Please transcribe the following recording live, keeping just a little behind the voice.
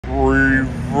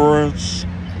Grievance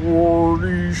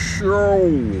GOrDIE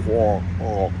show.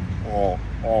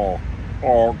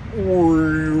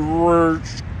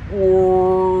 Grievance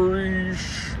GOrDIE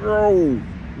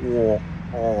show.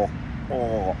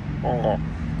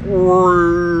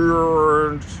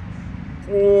 Grievance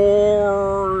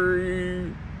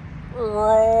GOrDIE. Oh,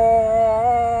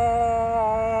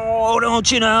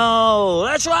 don't you know?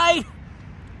 That's right.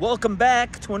 Welcome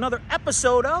back to another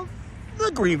episode of the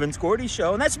Grievance GOrDIE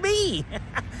show, and that's me.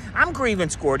 I'm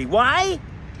Grievance GOrDIE. Why?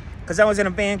 Because I was in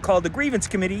a band called the Grievance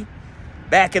Committee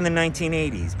back in the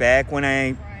 1980s, back when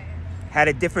I had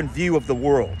a different view of the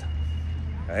world,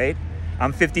 right?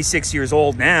 I'm 56 years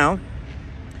old now,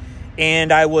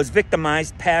 and I was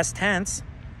victimized, past tense,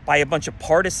 by a bunch of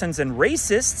partisans and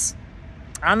racists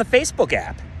on the Facebook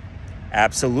app.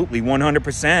 Absolutely,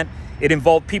 100%. It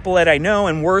involved people that I know,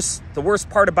 and the worst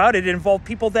part about it, it involved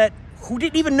people who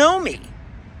didn't even know me,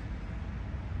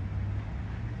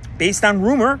 based on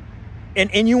rumor and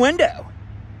innuendo.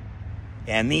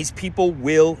 And these people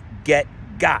will get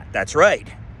got. That's right.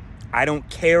 I don't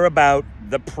care about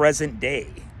the present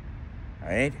day,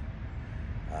 right?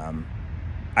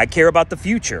 I care about the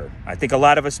future. I think a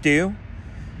lot of us do.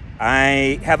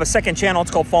 I have a second channel.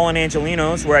 It's called Fallen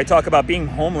Angelenos, where I talk about being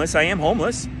homeless. I am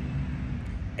homeless.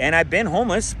 And I've been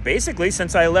homeless basically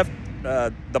since I left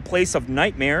the place of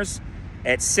nightmares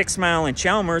at 6 Mile and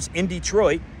Chalmers in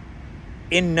Detroit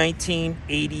in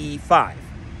 1985.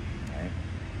 Okay.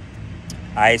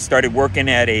 I started working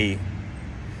at a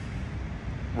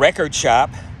record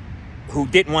shop who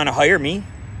didn't want to hire me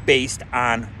based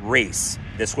on race.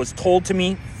 This was told to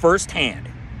me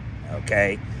firsthand.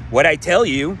 Okay. What I tell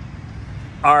you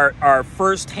are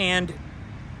firsthand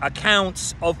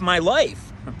accounts of my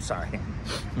life. I'm sorry.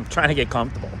 I'm trying to get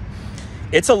comfortable.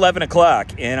 It's 11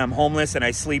 o'clock and I'm homeless and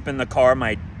I sleep in the car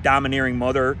my domineering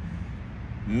mother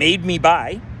made me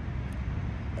buy.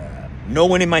 No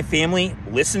one in my family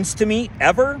listens to me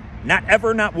ever. Not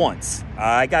ever, not once.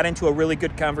 I got into a really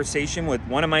good conversation with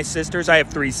one of my sisters. I have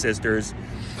 3 sisters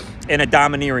and a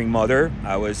domineering mother.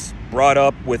 I was brought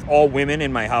up with all women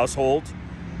in my household.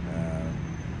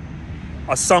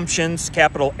 Assumptions,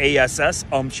 capital ASS,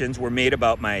 umptions were made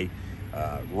about my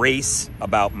race,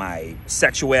 about my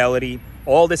sexuality,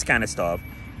 all this kind of stuff.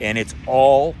 And it's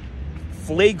all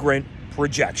flagrant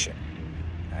projection,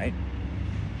 right?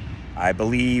 I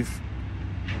believe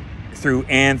through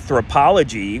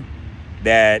anthropology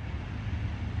that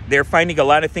they're finding a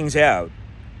lot of things out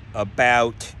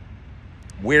about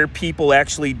where people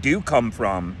actually do come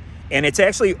from. And it's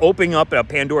actually opening up a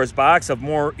Pandora's box of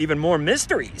even more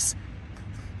mysteries.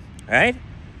 Right?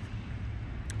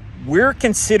 We're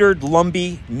considered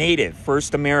Lumbee Native,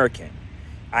 First American.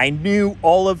 I knew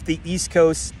all of the East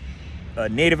Coast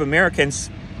Native Americans.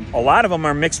 A lot of them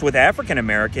are mixed with African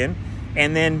American.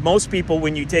 And then most people,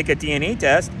 when you take a DNA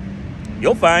test,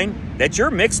 you'll find that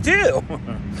you're mixed too.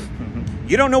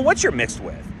 You don't know what you're mixed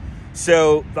with.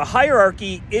 So the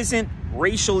hierarchy isn't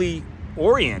racially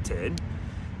oriented.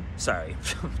 Sorry.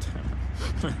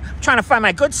 I'm trying to find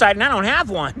my good side and I don't have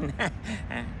one.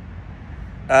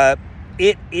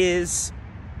 It is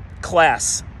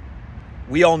class.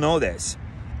 We all know this.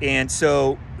 And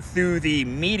so through the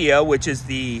media, which is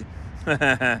the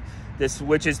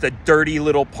dirty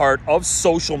little part of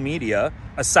social media,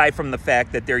 aside from the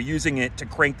fact that they're using it to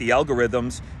crank the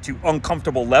algorithms to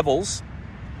uncomfortable levels.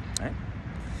 Right?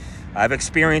 I've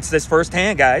experienced this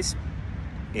firsthand, guys,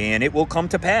 and it will come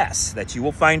to pass that you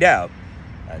will find out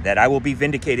that I will be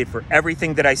vindicated for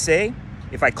everything that I say.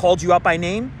 If I called you out by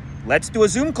name, let's do a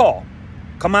Zoom call.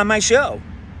 Come on my show.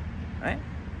 Right?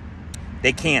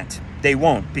 They can't. They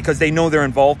won't, because they know their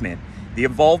involvement. The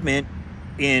involvement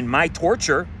in my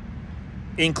torture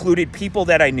included people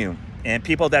that I knew and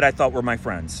people that I thought were my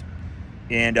friends.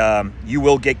 And you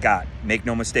will get got. Make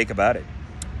no mistake about it.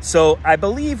 So I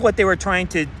believe what they were trying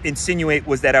to insinuate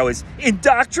was that I was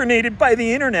indoctrinated by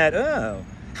the internet. Oh,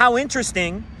 how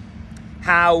interesting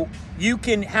how you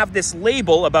can have this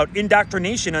label about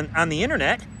indoctrination on the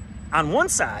internet on one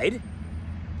side,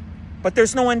 but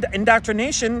there's no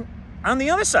indoctrination on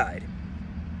the other side.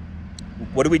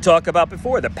 What did we talk about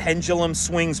before? The pendulum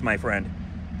swings, my friend.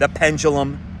 The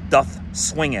pendulum doth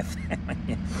swingeth.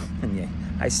 Yeah,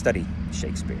 I study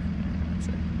Shakespeare.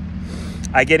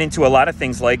 I get into a lot of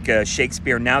things like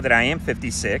Shakespeare now that I am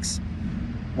 56.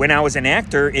 When I was an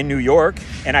actor in New York,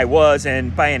 and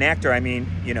by an actor I mean,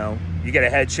 you get a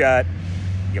headshot,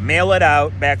 you mail it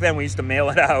out. Back then we used to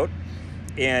mail it out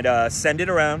and send it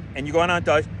around, and you go on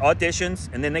auditions,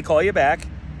 and then they call you back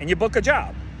and you book a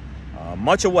job.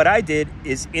 Much of what I did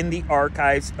is in the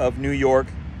archives of New York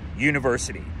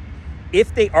University.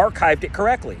 if they archived it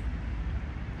correctly.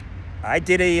 I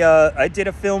did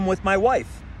a film with my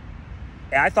wife.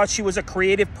 I thought she was a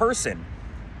creative person.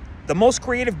 The most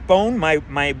creative bone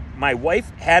my wife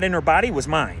had in her body was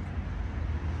mine.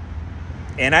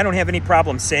 And I don't have any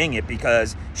problem saying it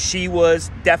because she was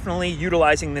definitely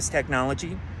utilizing this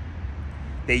technology.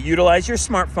 They utilize your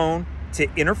smartphone to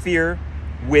interfere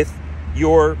with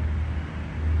your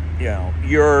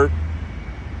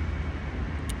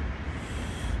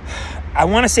I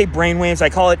want to say brainwaves. I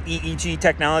call it EEG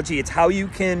technology. It's how you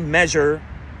can measure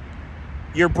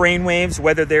your brainwaves,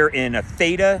 whether they're in a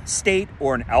theta state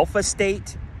or an alpha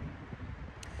state.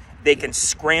 They can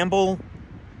scramble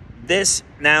this.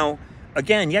 Now,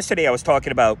 again, yesterday I was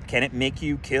talking about, can it make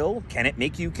you kill? Can it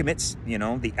make you commit,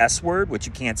 the S word, which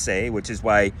you can't say, which is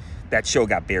why that show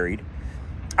got buried.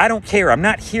 I don't care. I'm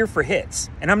not here for hits,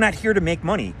 and I'm not here to make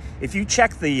money. If you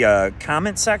check the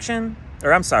comment section,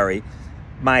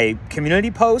 my community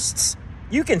posts,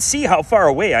 you can see how far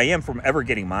away I am from ever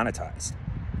getting monetized.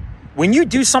 When you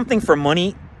do something for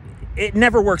money, it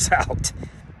never works out,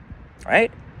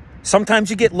 right? Sometimes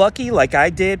you get lucky, like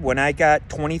I did when I got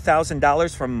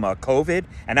 $20,000 from COVID,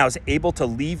 and I was able to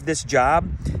leave this job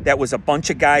that was a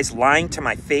bunch of guys lying to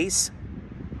my face,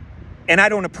 and I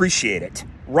don't appreciate it.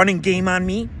 Running game on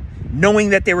me,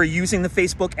 knowing that they were using the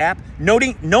Facebook app,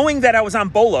 knowing that I was on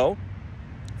Bolo,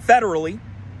 federally.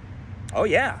 Oh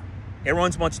yeah, it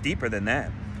runs much deeper than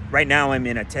that. Right now I'm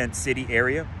in a tent city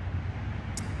area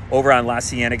over on La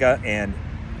Cienega and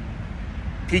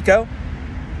Pico.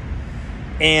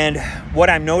 And what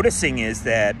I'm noticing is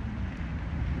that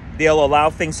they'll allow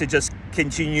things to just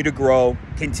continue to grow,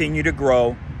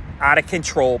 out of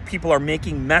control. People are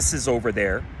making messes over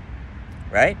there,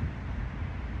 right?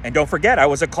 And don't forget, I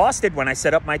was accosted when I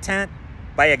set up my tent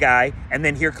by a guy, and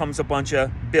then here comes a bunch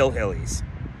of billhillies.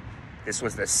 This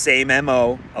was the same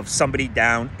MO of somebody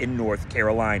down in North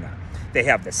Carolina. They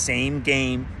have the same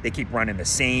game. They keep running the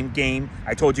same game.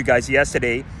 I told you guys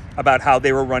yesterday about how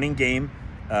they were running game.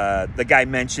 The guy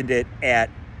mentioned it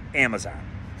at Amazon,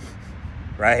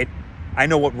 right? I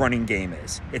know what running game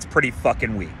is. It's pretty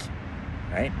fucking weak,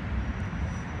 right?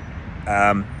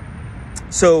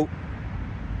 So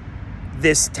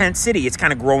this tent city, it's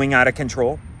kind of growing out of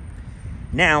control.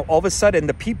 Now, all of a sudden,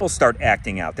 the people start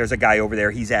acting out. There's a guy over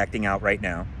there. He's acting out right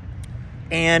now.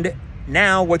 And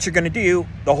now what you're going to do,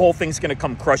 the whole thing's going to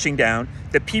come crushing down.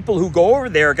 The people who go over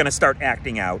there are going to start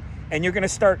acting out. And you're going to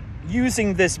start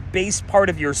using this base part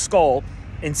of your skull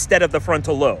instead of the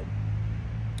frontal lobe,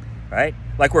 right?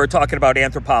 Like we were talking about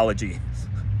anthropology,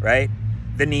 right?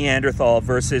 The Neanderthal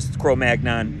versus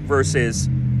Cro-Magnon versus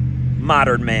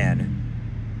modern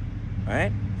man,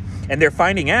 right? And they're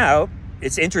finding out,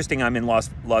 it's interesting, I'm in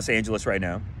Los Angeles right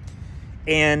now,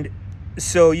 and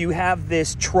so you have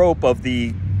this trope of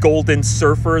the golden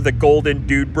surfer, the golden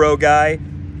dude bro guy,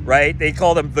 right? They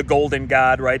call him the golden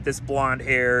god, right? This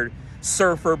blonde-haired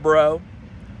surfer bro.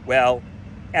 Well,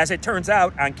 as it turns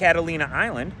out, on Catalina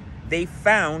Island, they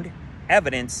found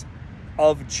evidence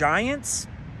of giants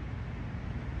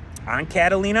on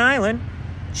Catalina Island.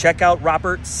 Check out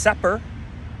Robert Sepper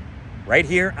right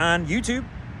here on YouTube.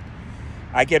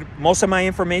 I get most of my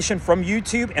information from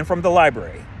YouTube and from the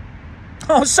library.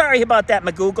 Oh, sorry about that,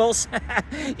 McGoogles.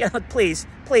 Please,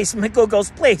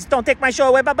 McGoogles, please, don't take my show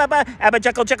away.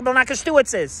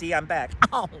 Abba-jekyll-jekyll-knocker-Stewart-says. See, I'm back.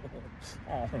 Oh,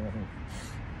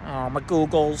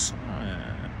 McGoogles.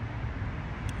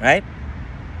 Right?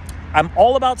 I'm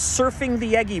all about surfing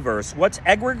the Eggiverse. What's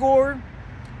egregore?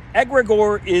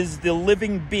 Egregore is the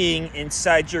living being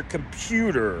inside your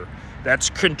computer that's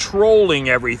controlling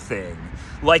everything.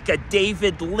 Like a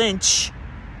David Lynch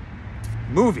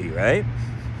movie, right?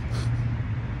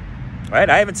 Right?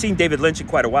 I haven't seen David Lynch in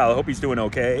quite a while. I hope he's doing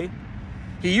okay.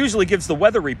 He usually gives the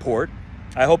weather report.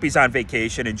 I hope he's on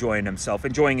vacation, enjoying himself,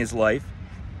 enjoying his life.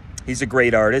 He's a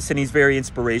great artist, and he's very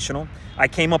inspirational. I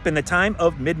came up in the time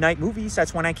of midnight movies.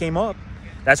 That's when I came up.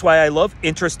 That's why I love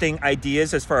interesting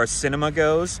ideas as far as cinema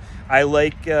goes. I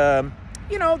like...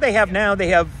 they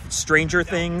have Stranger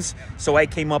Things. So I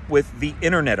came up with the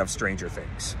Internet of Stranger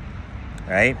Things,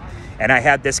 right? And I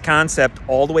had this concept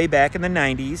all the way back in the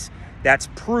 90s that's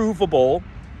provable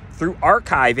through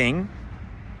archiving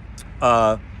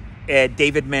at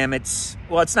David Mamet's,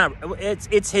 well,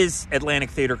 it's his Atlantic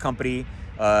Theater Company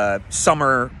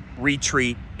summer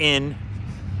retreat in,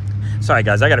 sorry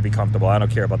guys, I gotta be comfortable. I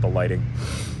don't care about the lighting.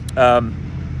 Oh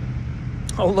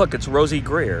look, it's Rosie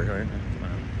Greer, right?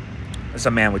 It's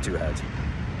a man with two heads.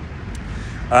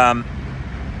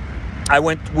 I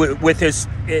went with his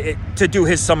to do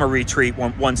his summer retreat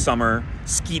one summer.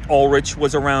 Skeet Ulrich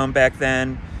was around back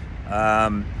then.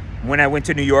 when I went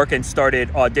to New York and started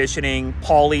auditioning,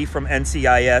 Paulie from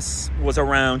NCIS was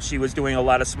around. She was doing a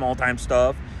lot of small-time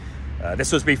stuff.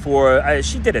 This was before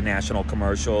she did a national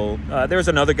commercial. There was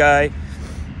another guy,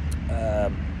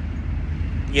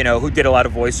 you know, who did a lot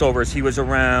of voiceovers. He was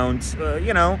around,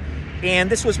 you know, and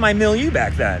this was my milieu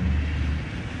back then.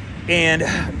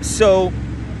 And so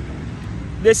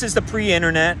this is the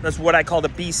pre-internet. That's what I call the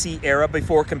BC era,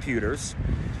 before computers.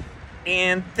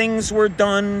 And things were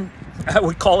done, I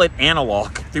would call it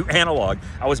analog, through analog.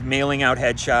 I was mailing out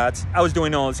headshots. I was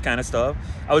doing all this kind of stuff.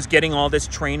 I was getting all this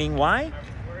training. Why?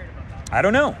 I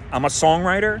don't know. I'm a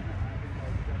songwriter.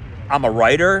 I'm a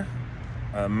writer.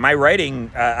 My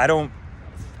writing, I don't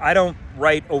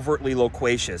write overtly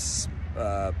loquacious,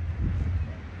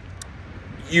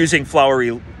 using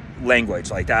flowery language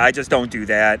like that. I just don't do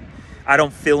that. I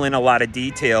don't fill in a lot of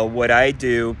detail. What I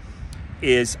do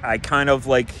is I kind of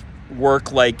like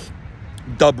work like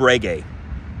dub reggae.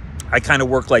 I kind of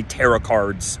work like tarot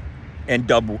cards and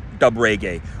dub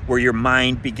reggae, where your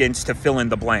mind begins to fill in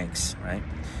the blanks, right?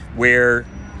 Where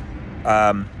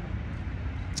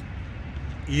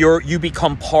you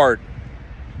become part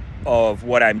of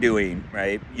what I'm doing,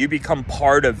 right? You become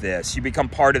part of this. You become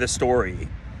part of the story.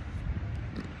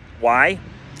 Why?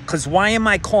 Because why am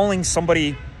I calling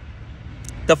somebody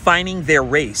defining their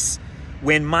race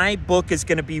when my book is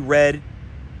going to be read,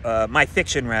 my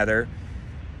fiction rather,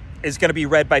 is going to be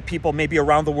read by people maybe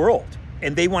around the world,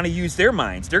 and they want to use their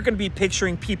minds. They're going to be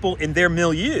picturing people in their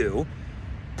milieu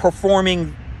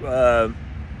performing,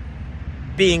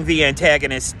 being the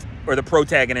antagonist or the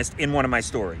protagonist in one of my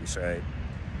stories, right?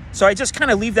 So I just kind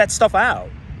of leave that stuff out.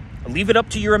 I leave it up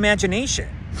to your imagination,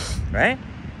 right?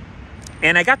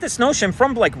 And I got this notion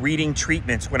from like reading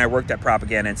treatments when I worked at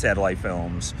Propaganda and Satellite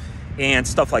Films and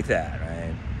stuff like that,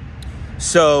 right?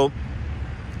 So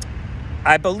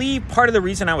I believe part of the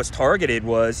reason I was targeted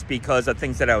was because of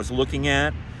things that I was looking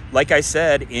at. Like I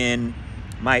said in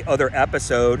my other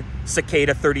episode,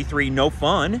 Cicada 33 No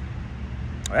Fun,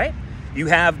 right? You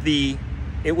have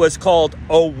it was called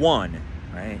 01,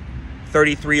 right?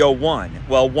 3301.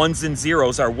 Well, ones and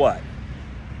zeros are what?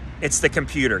 It's the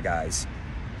computer, guys.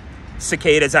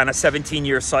 Cicada's on a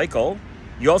 17-year cycle.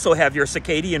 You also have your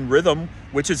circadian rhythm,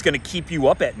 which is going to keep you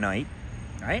up at night,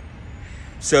 right?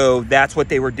 So that's what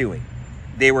they were doing.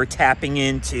 They were tapping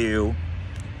into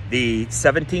the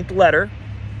 17th letter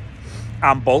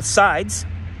on both sides.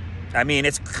 I mean,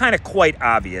 it's kind of quite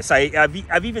obvious.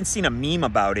 I've even seen a meme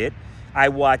about it. I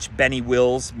watch Benny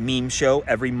Will's meme show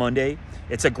every Monday.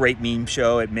 It's a great meme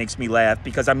show. It makes me laugh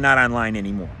because I'm not online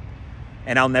anymore.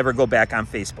 And I'll never go back on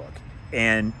Facebook.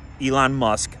 And Elon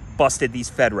Musk busted these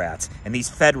Fed rats. And these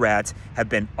Fed rats have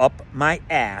been up my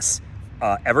ass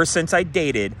ever since I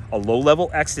dated a low-level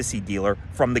ecstasy dealer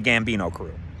from the Gambino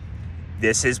crew.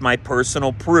 This is my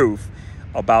personal proof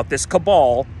about this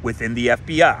cabal within the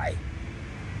FBI.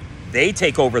 They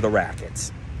take over the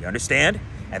rackets. You understand?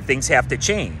 And things have to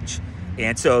change.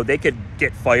 And so they could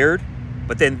get fired,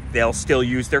 but then they'll still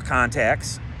use their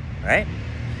contacts, right?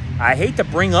 I hate to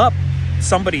bring up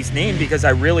somebody's name because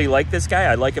I really like this guy.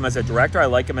 I like him as a director. I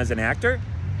like him as an actor.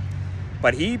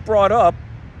 But he brought up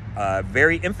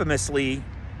very infamously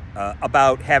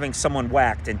about having someone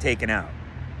whacked and taken out.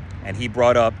 And he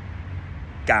brought up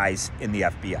guys in the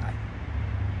FBI.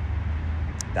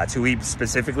 That's who he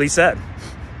specifically said.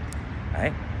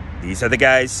 Right? These are the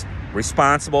guys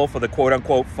responsible for the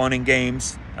quote-unquote fun and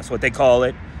games. That's what they call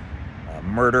it.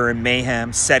 Murder and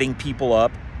mayhem, setting people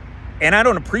up. And I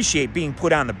don't appreciate being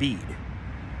put on the bead.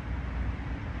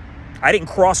 I didn't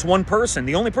cross one person.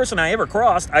 The only person I ever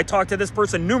crossed, I talked to this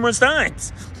person numerous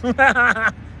times.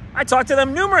 I talked to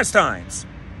them numerous times.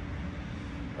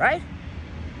 Right?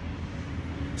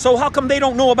 So how come they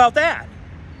don't know about that?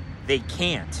 They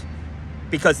can't.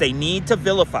 Because they need to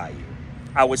vilify you.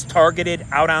 I was targeted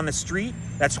out on the street.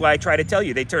 That's why I try to tell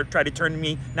you. They try to turn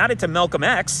me not into Malcolm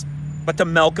X, but to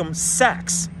Malcolm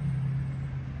Sex.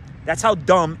 That's how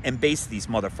dumb and base these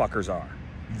motherfuckers are.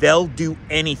 They'll do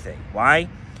anything. Why?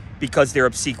 Because they're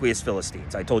obsequious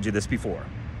Philistines. I told you this before.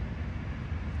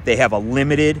 They have a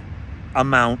limited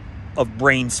amount of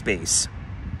brain space.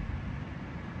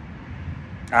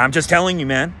 I'm just telling you,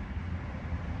 man.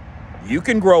 You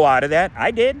can grow out of that.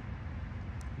 I did.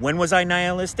 When was I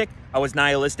nihilistic? I was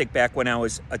nihilistic back when I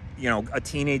was a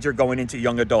teenager going into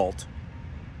young adult.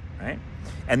 Right?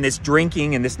 And this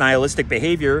drinking and this nihilistic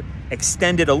behavior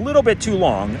extended a little bit too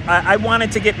long. I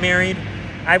wanted to get married.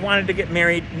 I wanted to get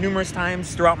married numerous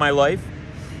times throughout my life.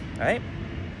 Right?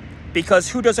 Because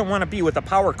who doesn't want to be with a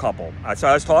power couple? So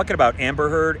I was talking about Amber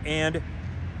Heard and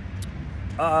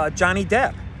Johnny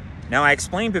Depp. Now, I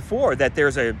explained before that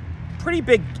there's a pretty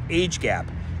big age gap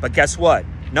But guess what?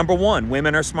 Number one,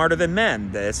 women are smarter than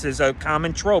men. This is a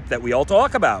common trope that we all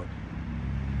talk about.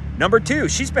 Number two,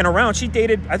 she's been around. She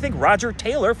dated, I think, Roger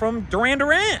Taylor from Duran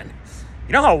Duran.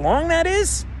 You know how long that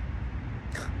is?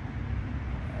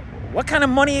 What kind of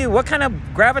money, what kind of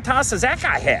gravitas does that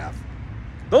guy have?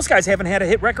 Those guys haven't had a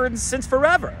hit record since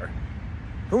forever.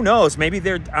 Who knows? Maybe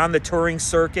they're on the touring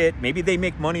circuit. Maybe they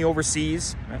make money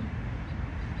overseas.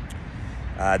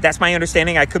 That's my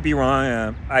understanding. I could be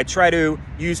wrong. I try to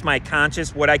use my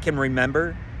conscious, what I can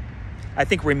remember. I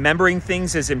think remembering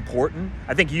things is important.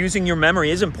 I think using your memory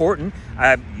is important.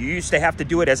 You used to have to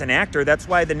do it as an actor. That's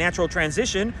why the natural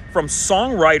transition from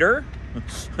songwriter,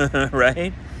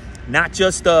 right? Not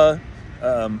just what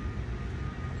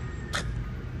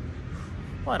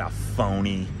a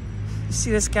phony. You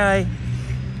see this guy?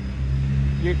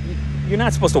 You're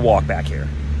not supposed to walk back here.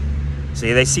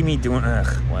 See, they see me doing,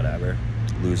 whatever.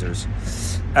 Losers.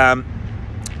 I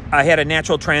had a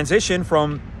natural transition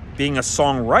from being a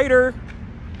songwriter,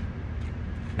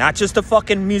 not just a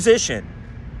fucking musician,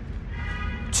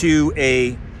 to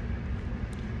a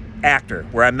actor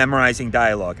where I'm memorizing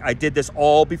dialogue. I did this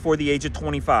all before the age of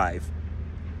 25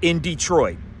 in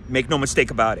Detroit. Make no mistake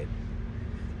about it.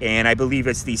 And I believe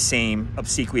it's these same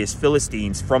obsequious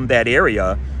Philistines from that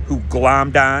area who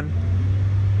glommed on,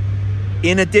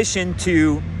 in addition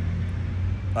to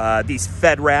these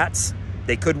Fed rats.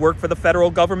 They could work for the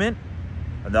federal government,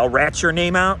 and they'll rat your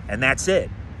name out, and that's it.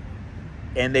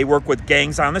 And they work with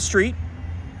gangs on the street.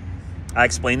 I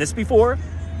explained this before.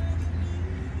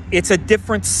 It's a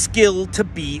different skill to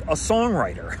be a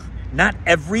songwriter. Not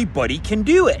everybody can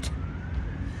do it.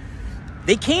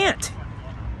 They can't.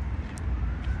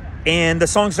 And the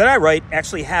songs that I write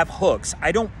actually have hooks.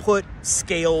 I don't put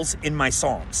scales in my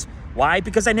songs. Why?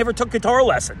 Because I never took guitar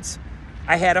lessons.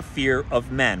 I had a fear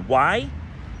of men. Why?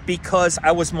 Because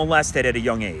I was molested at a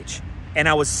young age. And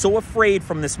I was so afraid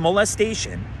from this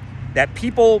molestation that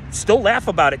people still laugh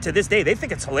about it to this day. They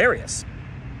think it's hilarious.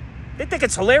 They think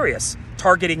it's hilarious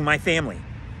targeting my family.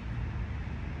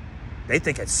 They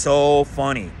think it's so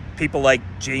funny. People like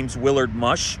James Willard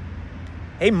Mush.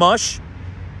 Hey, Mush.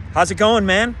 How's it going,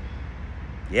 man?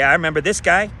 Yeah, I remember this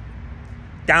guy.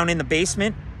 Down in the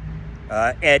basement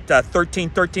at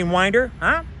 1313 Winder,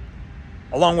 huh?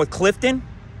 Along with Clifton.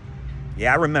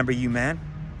 Yeah, I remember you, man.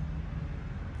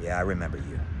 Yeah, I remember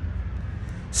you.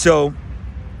 So,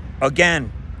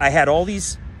 again, I had all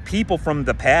these people from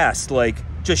the past, like,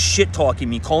 just shit-talking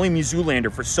me, calling me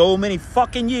Zoolander for so many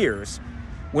fucking years,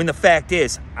 when the fact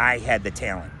is, I had the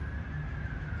talent.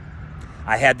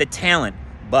 I had the talent,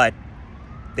 but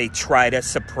they try to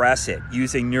suppress it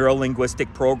using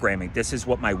neuro-linguistic programming. This is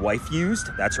what my wife used.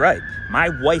 That's right. My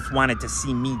wife wanted to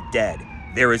see me dead.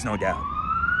 There is no doubt.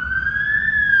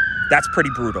 That's pretty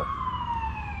brutal.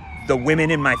 The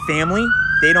women in my family,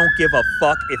 they don't give a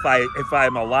fuck if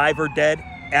I'm alive or dead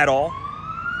at all.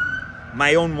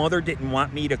 My own mother didn't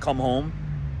want me to come home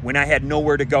when I had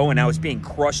nowhere to go and I was being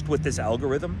crushed with this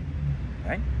algorithm,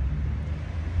 right?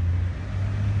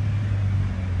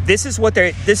 This is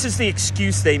the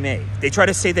excuse they make. They try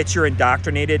to say that you're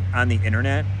indoctrinated on the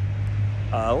internet.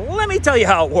 Let me tell you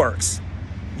how it works.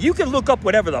 You can look up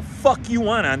whatever the fuck you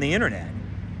want on the internet.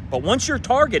 But once you're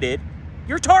targeted,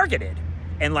 you're targeted.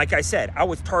 And like I said, I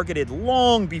was targeted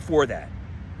long before that.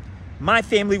 My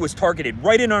family was targeted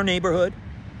right in our neighborhood.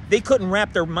 They couldn't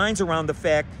wrap their minds around the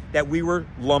fact that we were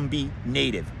Lumbee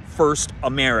Native, first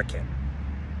American.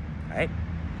 Right?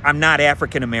 I'm not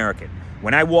African American.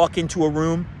 When I walk into a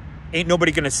room, ain't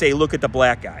nobody gonna say, look at the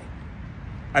black guy.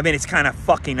 I mean, it's kind of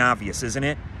fucking obvious, isn't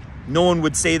it? No one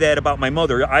would say that about my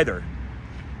mother either.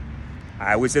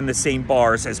 I was in the same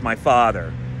bars as my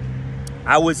father.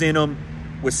 I was in them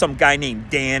with some guy named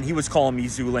Dan. He was calling me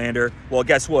Zoolander. Well,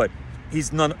 guess what?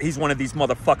 He's one of these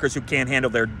motherfuckers who can't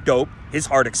handle their dope. His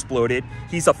heart exploded.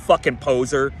 He's a fucking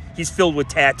poser. He's filled with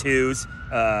tattoos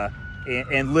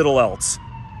and little else.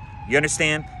 You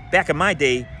understand? Back in my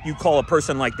day, you call a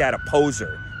person like that a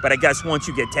poser. But I guess once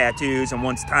you get tattoos and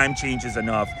once time changes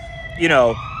enough, you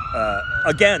know,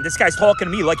 again, this guy's talking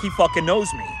to me like he fucking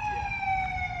knows me.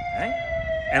 Right?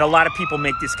 And a lot of people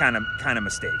make this kind of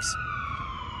mistakes.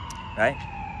 Right?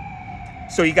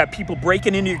 So you got people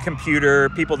breaking into your computer,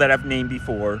 people that I've named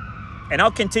before, and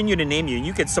I'll continue to name you. And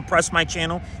you can suppress my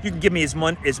channel. You can give me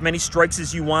as many strikes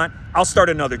as you want. I'll start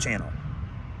another channel.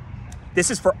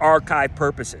 This is for archive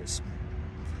purposes.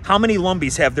 How many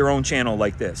Lumbees have their own channel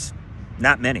like this?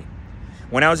 Not many.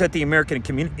 When I was at the American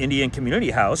Indian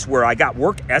Community House, where I got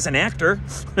work as an actor,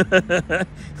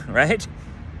 right?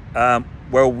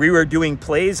 Where we were doing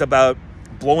plays about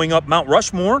blowing up Mount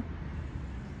Rushmore.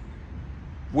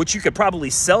 which you could probably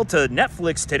sell to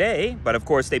Netflix today, but of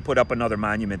course they put up another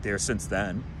monument there since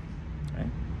then. Okay.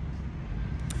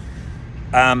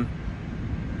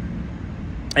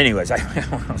 Anyways,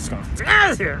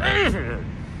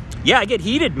 yeah, I get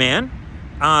heated, man.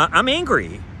 I'm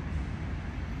angry.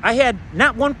 I had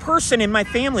not one person in my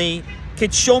family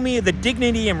could show me the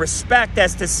dignity and respect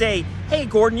as to say, hey,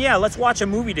 Gordon, yeah, let's watch a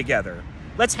movie together.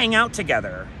 Let's hang out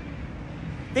together.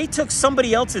 They took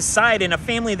somebody else's side in a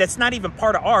family that's not even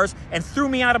part of ours and threw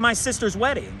me out of my sister's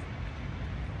wedding.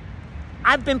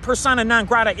 I've been persona non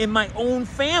grata in my own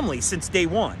family since day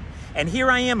one. And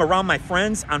here I am around my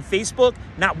friends on Facebook.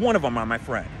 Not one of them are my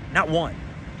friend. Not one.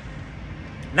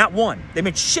 Not one. They've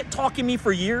been shit-talking me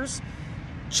for years.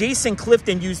 Jason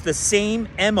Clifton used the same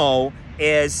MO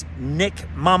as Nick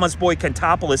Mama's Boy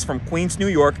Contopoulos from Queens, New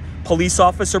York, police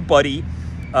officer buddy,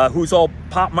 who's all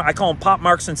I call him pop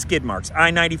marks and skid marks,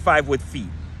 I-95 with feet.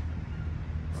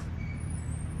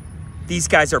 These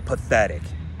guys are pathetic.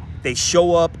 They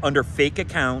show up under fake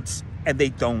accounts and they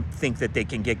don't think that they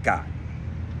can get got.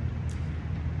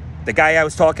 The guy I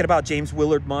was talking about, James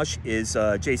Willard Mush, is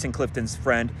Jason Clifton's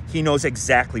friend. He knows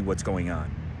exactly what's going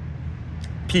on.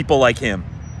 People like him.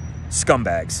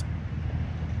 Scumbags.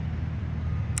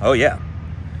 Oh, yeah.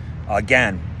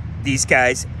 Again, these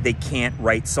guys, they can't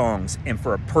write songs. And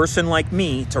for a person like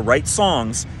me to write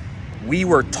songs, we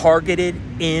were targeted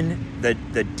in the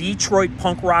Detroit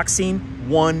punk rock scene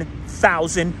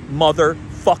 1,000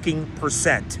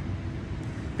 motherfucking%.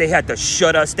 They had to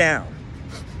shut us down.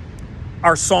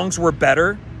 Our songs were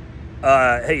better,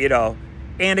 you know.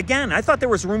 And again, I thought there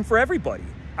was room for everybody.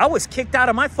 I was kicked out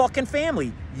of my fucking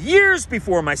family years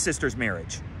before my sister's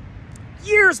marriage.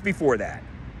 Years before that.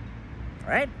 All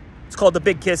right? It's called The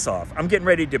Big Kiss Off. I'm getting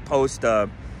ready to post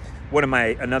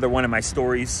another one of my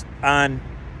stories on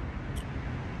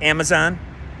Amazon.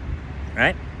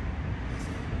 Right?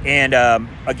 And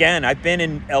again, I've been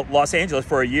in Los Angeles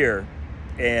for a year.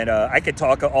 And I could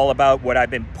talk all about what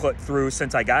I've been put through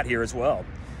since I got here as well.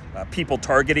 People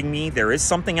targeting me. There is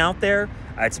something out there.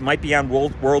 It might be on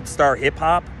World Star Hip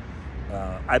Hop.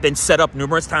 I've been set up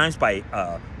numerous times by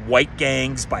white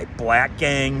gangs, by black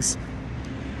gangs.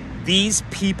 These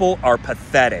people are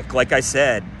pathetic. Like I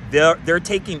said, they're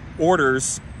taking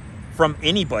orders from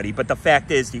anybody, but the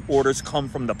fact is the orders come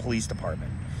from the police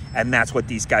department. And that's what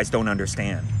these guys don't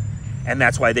understand. And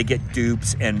that's why they get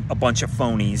dupes and a bunch of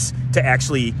phonies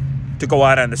to go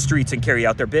out on the streets and carry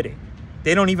out their bidding.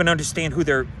 They don't even understand who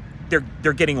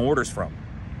they're getting orders from.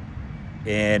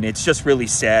 And it's just really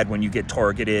sad when you get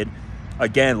targeted.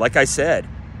 Again, like I said,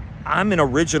 I'm an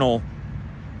original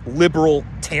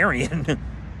libertarian.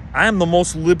 I'm the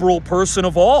most liberal person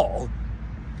of all.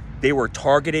 They were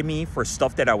targeting me for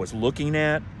stuff that I was looking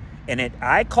at. And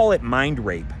I call it mind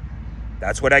rape.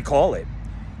 That's what I call it.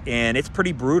 And it's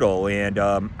pretty brutal. And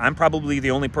I'm probably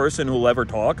the only person who'll ever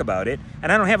talk about it.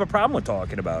 And I don't have a problem with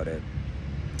talking about it.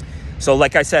 So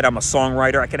like I said, I'm a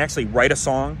songwriter. I can actually write a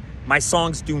song. My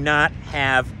songs do not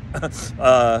have,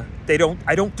 I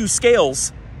don't do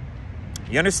scales.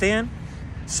 You understand?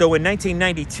 So in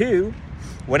 1992,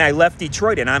 when I left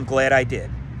Detroit, and I'm glad I did,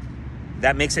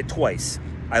 that makes it twice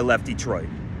I left Detroit.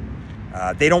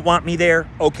 They don't want me there.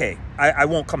 Okay, I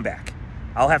won't come back.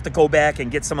 I'll have to go back and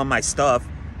get some of my stuff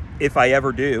if I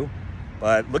ever do.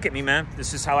 But look at me, man.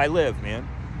 This is how I live, man.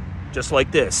 Just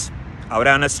like this. Out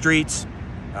on the streets.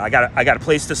 I got a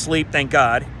place to sleep, thank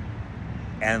God.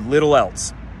 And little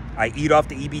else. I eat off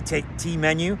the EBT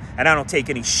menu, and I don't take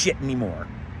any shit anymore.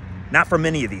 Not from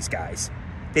any of these guys.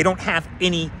 They don't have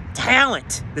any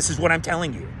talent. This is what I'm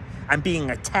telling you. I'm being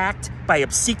attacked by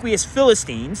obsequious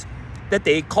Philistines that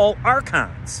they call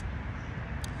archons.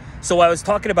 So I was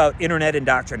talking about internet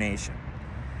indoctrination.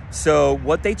 So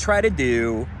what they try to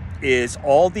do is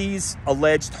all these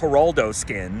alleged Geraldo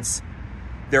skins,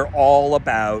 they're all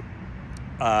about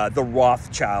the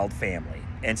Rothschild family.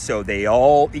 And so they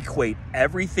all equate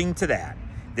everything to that.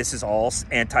 This is all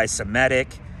anti-Semitic.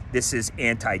 This is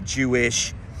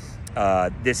anti-Jewish.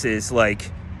 This is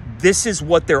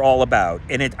what they're all about.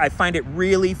 And I find it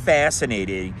really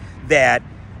fascinating that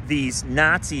these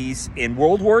Nazis in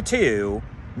World War II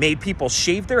made people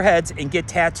shave their heads and get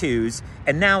tattoos.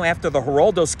 And now after the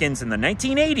Geraldo skins in the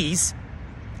 1980s,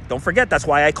 don't forget, that's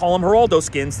why I call them Geraldo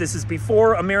skins. This is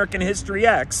before American History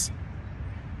X.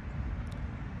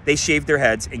 They shave their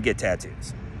heads and get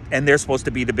tattoos. And they're supposed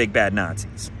to be the big bad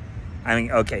Nazis. I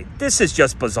mean, okay, this is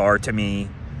just bizarre to me.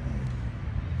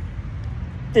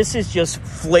 This is just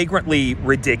flagrantly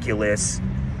ridiculous.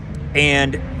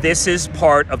 And this is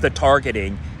part of the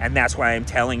targeting. And that's why I'm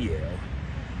telling you.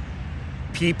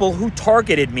 People who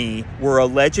targeted me were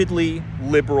allegedly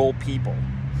liberal people.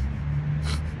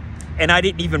 And I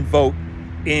didn't even vote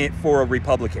for a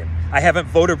Republican. I haven't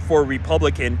voted for a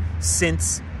Republican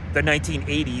since the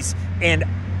 1980s. And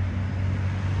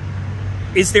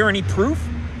is there any proof?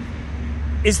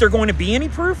 Is there going to be any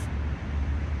proof?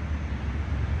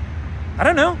 I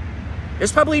don't know.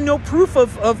 There's probably no proof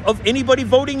of anybody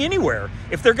voting anywhere.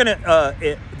 If they're going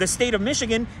to, the state of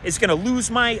Michigan is going to lose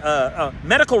my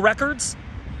medical records.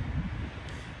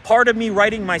 Part of me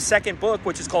writing my second book,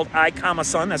 which is called I,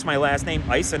 Son, that's my last name,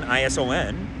 Ison,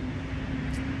 I-S-O-N.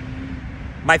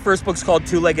 My first book's called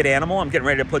Two-Legged Animal. I'm getting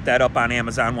ready to put that up on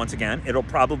Amazon once again. It'll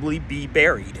probably be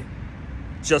buried,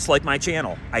 just like my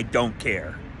channel. I don't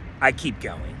care. I keep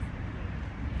going.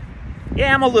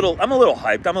 Yeah, I'm a little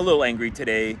hyped. I'm a little angry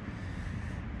today.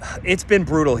 It's been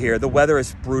brutal here. The weather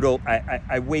is brutal.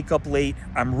 I wake up late.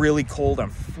 I'm really cold. I'm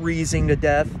freezing to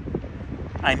death.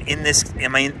 I'm in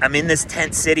this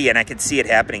tent city, and I can see it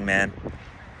happening, man.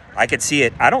 I can see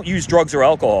it. I don't use drugs or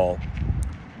alcohol,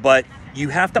 but you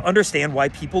have to understand why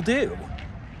people do.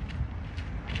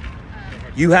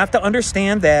 You have to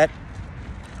understand that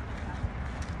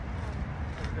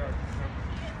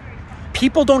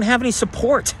people don't have any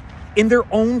support in their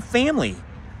own family.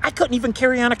 I couldn't even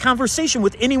carry on a conversation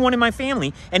with anyone in my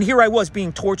family, and here I was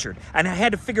being tortured, and I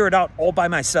had to figure it out all by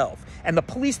myself. And the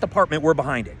police department were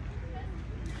behind it.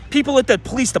 People at the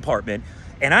police department,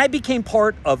 and I became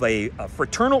part of a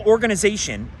fraternal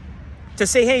organization to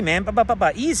say, hey, man,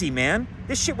 easy, man.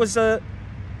 This shit was I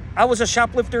was a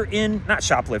shoplifter not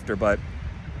shoplifter, but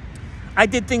I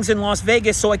did things in Las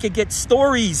Vegas so I could get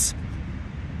stories.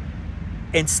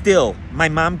 And still, my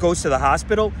mom goes to the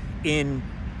hospital in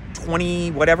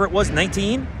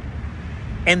 19,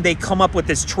 and they come up with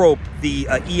this trope, the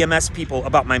EMS people,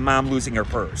 about my mom losing her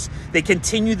purse. They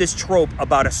continue this trope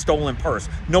about a stolen purse.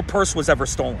 No purse was ever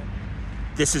stolen.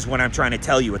 This is what I'm trying to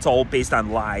tell you. It's all based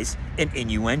on lies and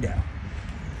innuendo.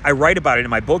 I write about it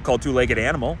in my book called Two-Legged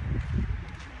Animal.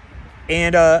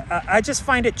 And I just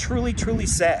find it truly, truly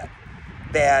sad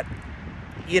that,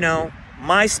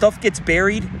 my stuff gets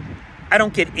buried. I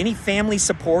don't get any family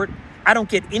support. I don't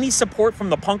get any support from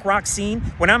the punk rock scene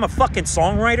when I'm a fucking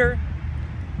songwriter.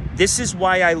 This is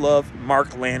why I love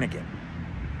Mark Lanigan.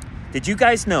 Did you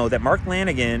guys know that Mark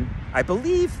Lanigan, I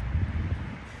believe,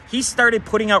 he started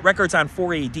putting out records on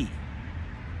 4AD.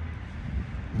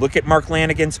 Look at Mark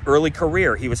Lanigan's early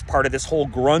career. He was part of this whole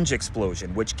grunge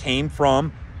explosion, which came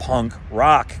from punk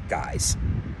rock, guys.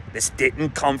 This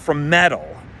didn't come from metal.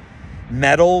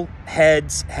 Metal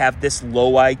heads have this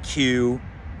low IQ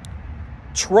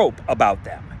trope about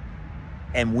them.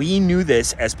 And we knew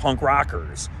this as punk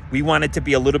rockers. We wanted to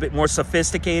be a little bit more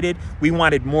sophisticated. We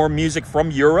wanted more music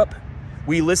from Europe.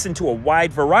 We listened to a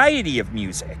wide variety of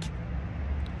music,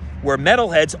 where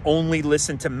metalheads only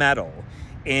listened to metal.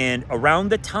 And around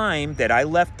the time that I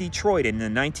left Detroit in the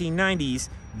 1990s,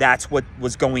 that's what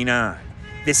was going on.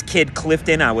 This kid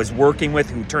Clifton I was working with,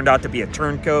 who turned out to be a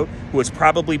turncoat, who was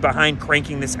probably behind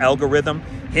cranking this algorithm,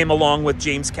 him along with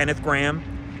James Kenneth Graham,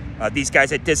 these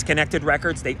guys at Disconnected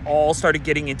Records, they all started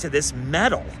getting into this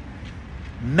metal.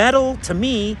 Metal, to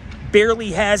me,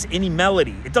 barely has any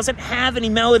melody. It doesn't have any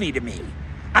melody to me.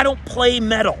 I don't play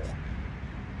metal.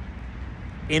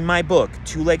 In my book,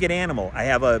 Two-Legged Animal, I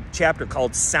have a chapter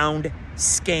called Sound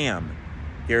Scam.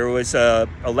 There was an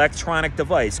electronic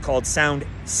device called Sound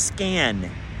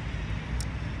Scan.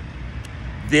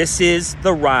 This is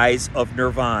the rise of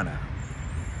Nirvana.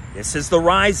 This is the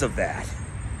rise of that.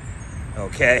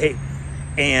 Okay?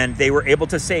 And they were able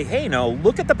to say, hey, no,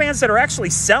 look at the bands that are actually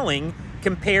selling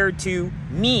compared to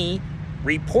me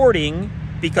reporting,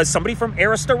 because somebody from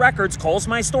Arista Records calls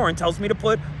my store and tells me to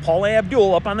put Paula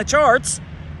Abdul up on the charts.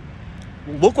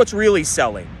 Look what's really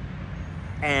selling.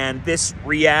 And this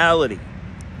reality,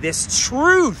 this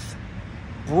truth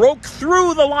broke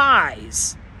through the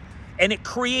lies, and it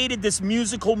created this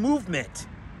musical movement.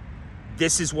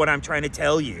 This is what I'm trying to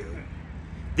tell you.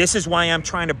 This is why I'm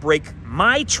trying to break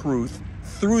my truth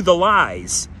through the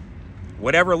lies,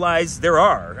 whatever lies there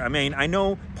are. I mean, I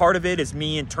know part of it is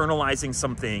me internalizing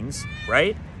some things,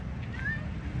 right?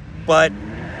 But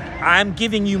I'm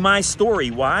giving you my story.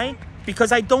 Why?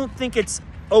 Because I don't think it's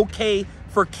okay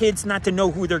for kids not to know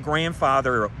who their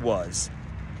grandfather was.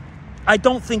 I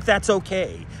don't think that's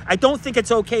okay. I don't think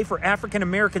it's okay for African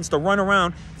Americans to run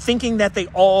around thinking that they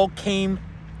all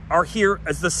are here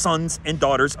as the sons and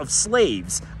daughters of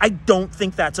slaves. I don't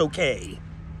think that's okay.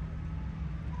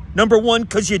 Number one,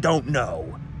 because you don't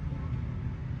know.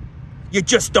 You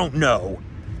just don't know.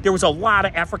 There was a lot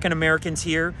of African Americans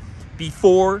here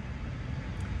before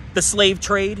the slave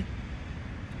trade.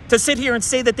 To sit here and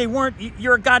say that they weren't,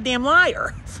 you're a goddamn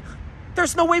liar.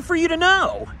 There's no way for you to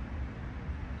know.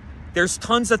 There's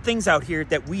tons of things out here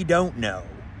that we don't know.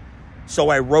 So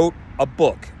I wrote a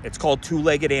book. It's called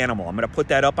Two-Legged Animal. I'm going to put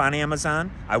that up on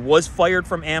Amazon. I was fired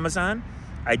from Amazon.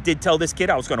 I did tell this kid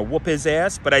I was going to whoop his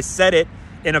ass, but I said it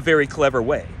in a very clever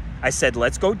way. I said,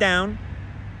 let's go down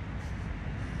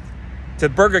to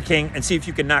Burger King and see if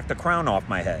you can knock the crown off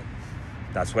my head.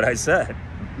 That's what I said,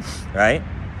 right?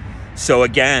 So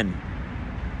again,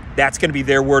 that's going to be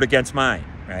their word against mine,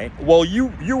 right? Well,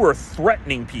 you were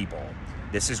threatening people.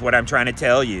 This is what I'm trying to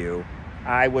tell you.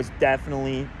 I was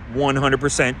definitely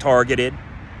 100% targeted.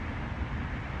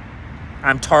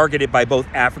 I'm targeted by both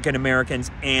African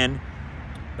Americans and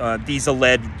these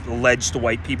alleged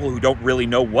white people who don't really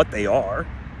know what they are.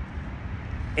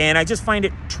 And I just find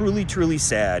it truly, truly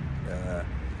sad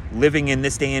living in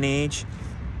this day and age,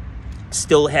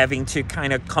 still having to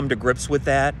kind of come to grips with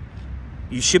that.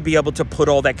 You should be able to put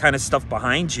all that kind of stuff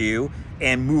behind you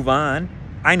and move on.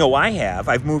 I know I have.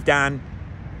 I've moved on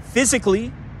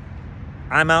physically.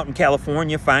 I'm out in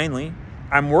California finally.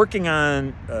 I'm working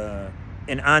on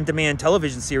an on-demand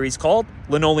television series called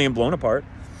Linoleum Blown Apart.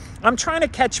 I'm trying to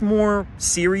catch more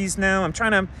series now. I'm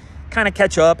trying to kind of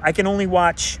catch up. I can only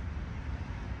watch,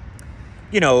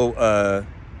 like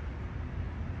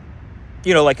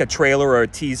a trailer or a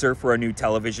teaser for a new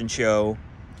television show.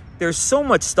 There's so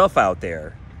much stuff out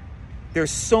there.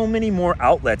 There's so many more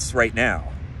outlets right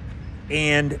now.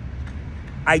 And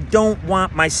I don't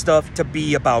want my stuff to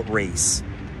be about race.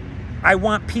 I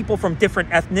want people from different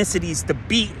ethnicities to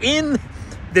be in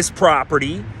this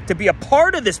property, to be a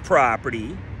part of this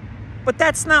property, but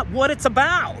that's not what it's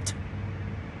about,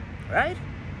 right?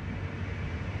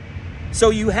 So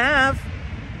you have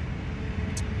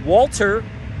Walter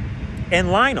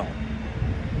and Lionel,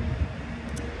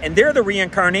 and they're the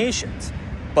reincarnations.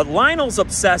 But Lionel's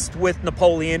obsessed with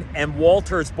Napoleon, and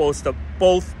Walter's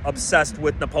both obsessed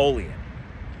with Napoleon.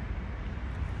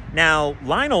 Now,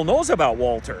 Lionel knows about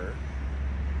Walter,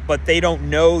 but they don't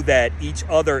know that each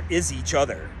other is each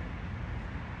other.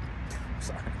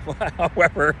 Sorry.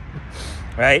 However,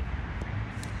 right?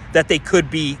 That they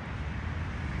could be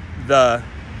the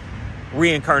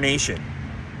reincarnation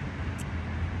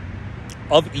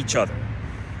of each other.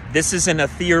 This is an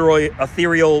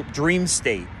ethereal dream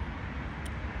state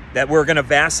that we're going to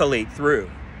vacillate through.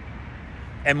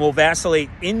 And we'll vacillate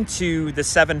into the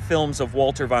 7 films of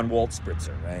Walter von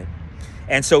Waltspritzer, right?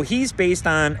 And so he's based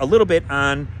on a little bit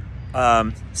on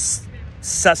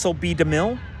Cecil B.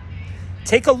 DeMille.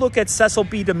 Take a look at Cecil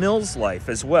B. DeMille's life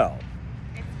as well.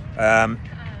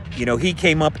 He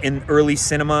came up in early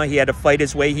cinema. He had to fight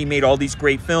his way. He made all these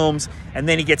great films, and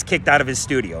then he gets kicked out of his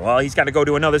studio. Well, he's got to go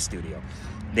to another studio.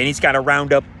 Then he's got to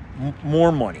round up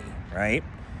more money, right?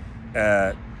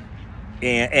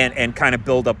 And kind of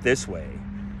build up this way.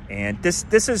 And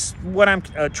this is what I'm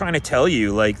trying to tell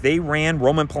you. Like, they ran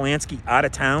Roman Polanski out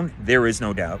of town. There is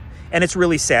no doubt. And it's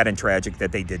really sad and tragic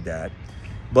that they did that.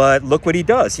 But look what he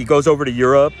does. He goes over to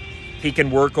Europe. He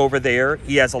can work over there.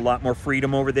 He has a lot more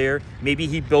freedom over there. Maybe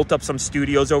he built up some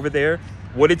studios over there.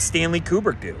 What did Stanley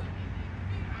Kubrick do?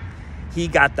 He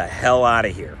got the hell out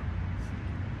of here.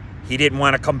 He didn't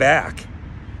want to come back.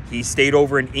 He stayed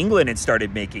over in England and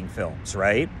started making films,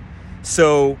 right?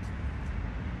 So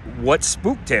what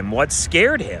spooked him? What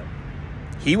scared him?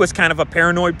 He was kind of a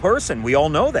paranoid person. We all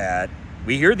know that.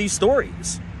 We hear these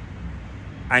stories.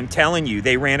 I'm telling you,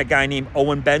 they ran a guy named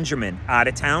Owen Benjamin out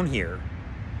of town here,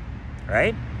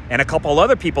 right? And a couple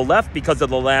other people left because of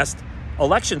the last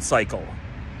election cycle.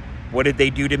 What did they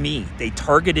do to me? They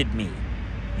targeted me,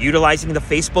 utilizing the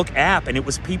Facebook app, and it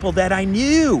was people that I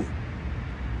knew.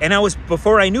 And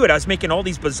before I knew it, I was making all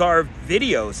these bizarre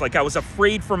videos, like I was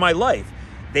afraid for my life.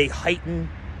 They heighten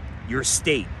your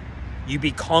state. You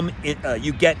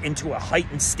get into a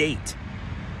heightened state.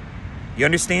 You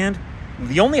understand?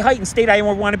 The only heightened state I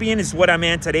want to be in is what I'm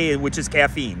in today, which is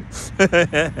caffeine.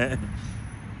 I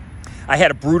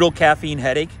had a brutal caffeine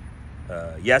headache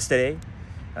yesterday.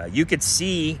 You could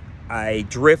see I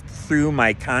drift through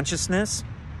my consciousness.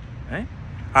 Right?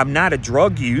 I'm not a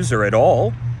drug user at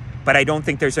all, but I don't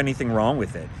think there's anything wrong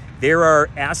with it. There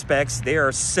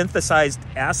are synthesized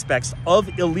aspects of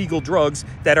illegal drugs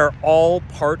that are all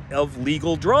part of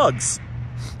legal drugs.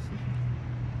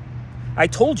 I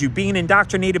told you, being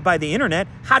indoctrinated by the internet,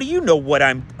 how do you know what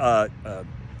I'm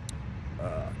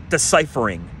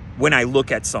deciphering when I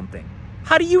look at something?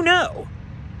 How do you know?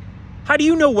 How do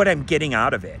you know what I'm getting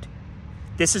out of it?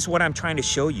 This is what I'm trying to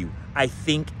show you. I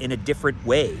think in a different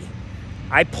way.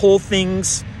 I pull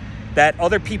things that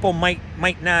other people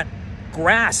might not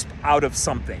grasp out of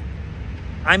something.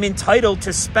 I'm entitled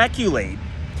to speculate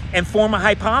and form a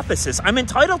hypothesis. I'm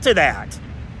entitled to that.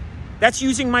 That's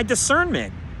using my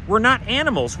discernment. We're not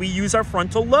animals. We use our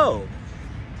frontal lobe.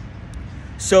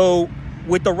 So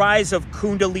with the rise of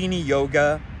Kundalini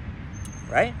yoga,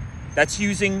 right? That's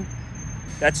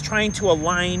trying to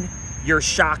align your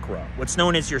chakra, what's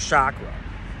known as your chakra.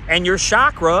 And your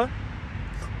chakra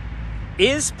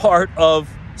is part of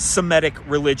Semitic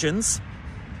religions.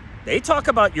 They talk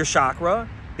about your chakra.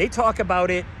 They talk about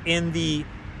it in the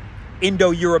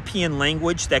Indo-European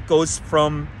language that goes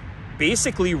from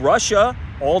basically Russia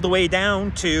all the way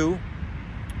down to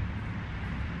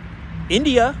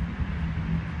India.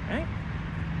 Right?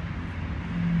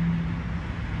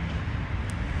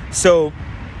 So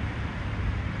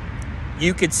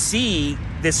you could see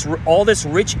all this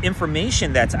rich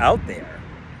information that's out there.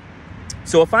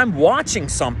 So if I'm watching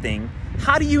something,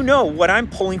 how do you know what I'm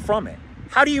pulling from it?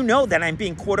 How do you know that I'm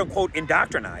being quote-unquote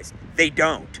indoctrinized? They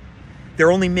don't.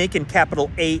 They're only making capital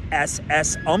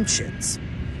ASS umptions.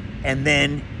 And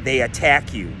then they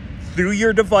attack you through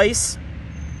your device.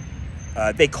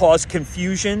 They cause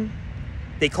confusion.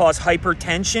 They cause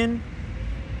hypertension.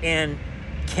 And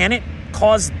can it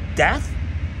cause death?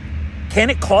 Can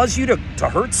it cause you to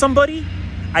hurt somebody?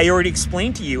 I already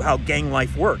explained to you how gang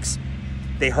life works.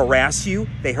 They harass you,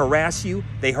 they harass you,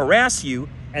 they harass you,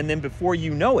 and then before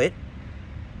you know it,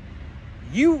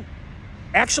 you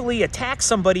actually attack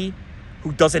somebody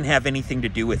who doesn't have anything to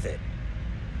do with it.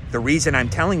 The reason I'm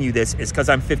telling you this is because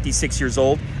I'm 56 years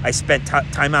old. I spent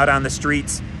time out on the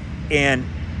streets, and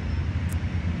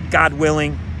God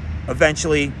willing,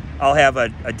 eventually I'll have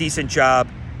a decent job,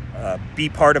 be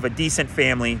part of a decent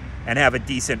family, and have a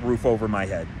decent roof over my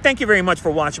head. Thank you very much for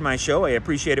watching my show. I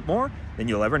appreciate it more than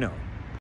you'll ever know.